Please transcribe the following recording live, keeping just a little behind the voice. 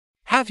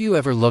Have you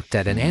ever looked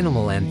at an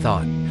animal and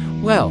thought,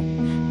 well,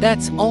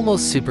 that's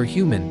almost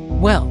superhuman?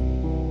 Well,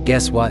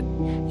 guess what?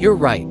 You're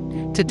right.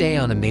 Today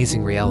on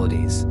Amazing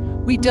Realities,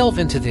 we delve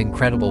into the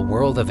incredible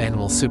world of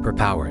animal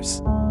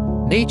superpowers.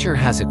 Nature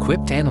has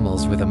equipped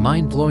animals with a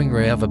mind-blowing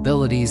array of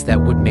abilities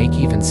that would make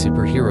even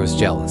superheroes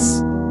jealous.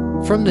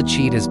 From the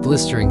cheetah's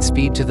blistering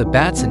speed to the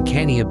bat's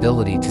uncanny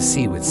ability to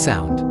see with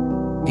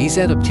sound, these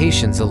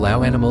adaptations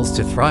allow animals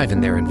to thrive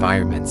in their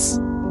environments.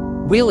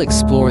 We'll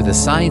explore the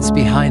science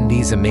behind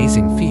these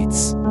amazing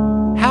feats.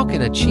 How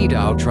can a cheetah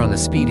outrun a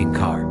speeding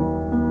car?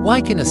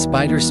 Why can a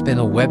spider spin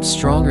a web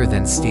stronger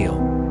than steel?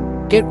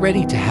 Get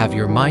ready to have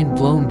your mind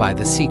blown by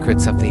the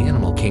secrets of the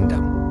animal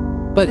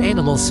kingdom. But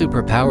animal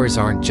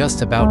superpowers aren't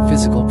just about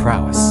physical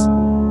prowess.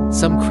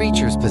 Some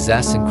creatures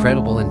possess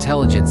incredible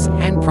intelligence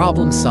and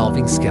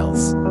problem-solving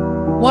skills.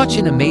 Watch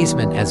in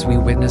amazement as we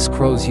witness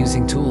crows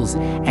using tools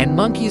and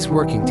monkeys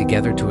working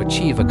together to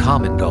achieve a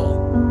common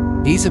goal.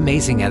 These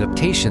amazing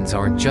adaptations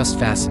aren't just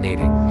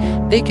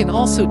fascinating, they can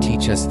also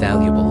teach us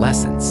valuable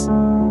lessons.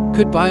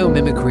 Could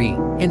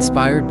biomimicry,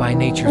 inspired by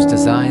nature's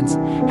designs,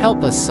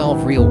 help us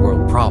solve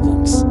real-world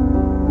problems?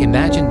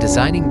 Imagine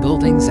designing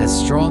buildings as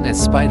strong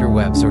as spider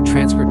webs or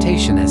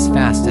transportation as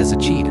fast as a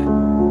cheetah.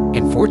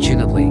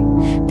 Unfortunately,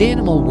 the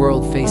animal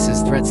world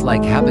faces threats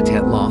like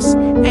habitat loss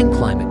and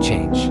climate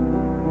change.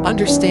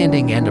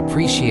 Understanding and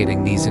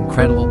appreciating these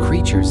incredible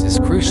creatures is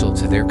crucial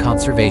to their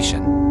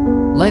conservation.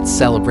 Let's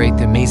celebrate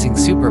the amazing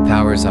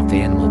superpowers of the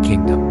animal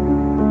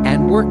kingdom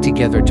and work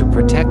together to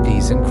protect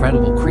these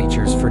incredible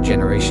creatures for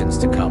generations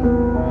to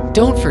come.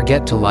 Don't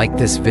forget to like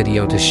this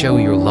video to show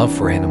your love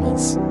for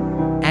animals,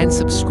 and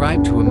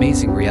subscribe to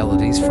Amazing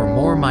Realities for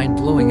more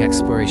mind-blowing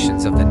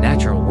explorations of the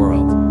natural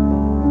world.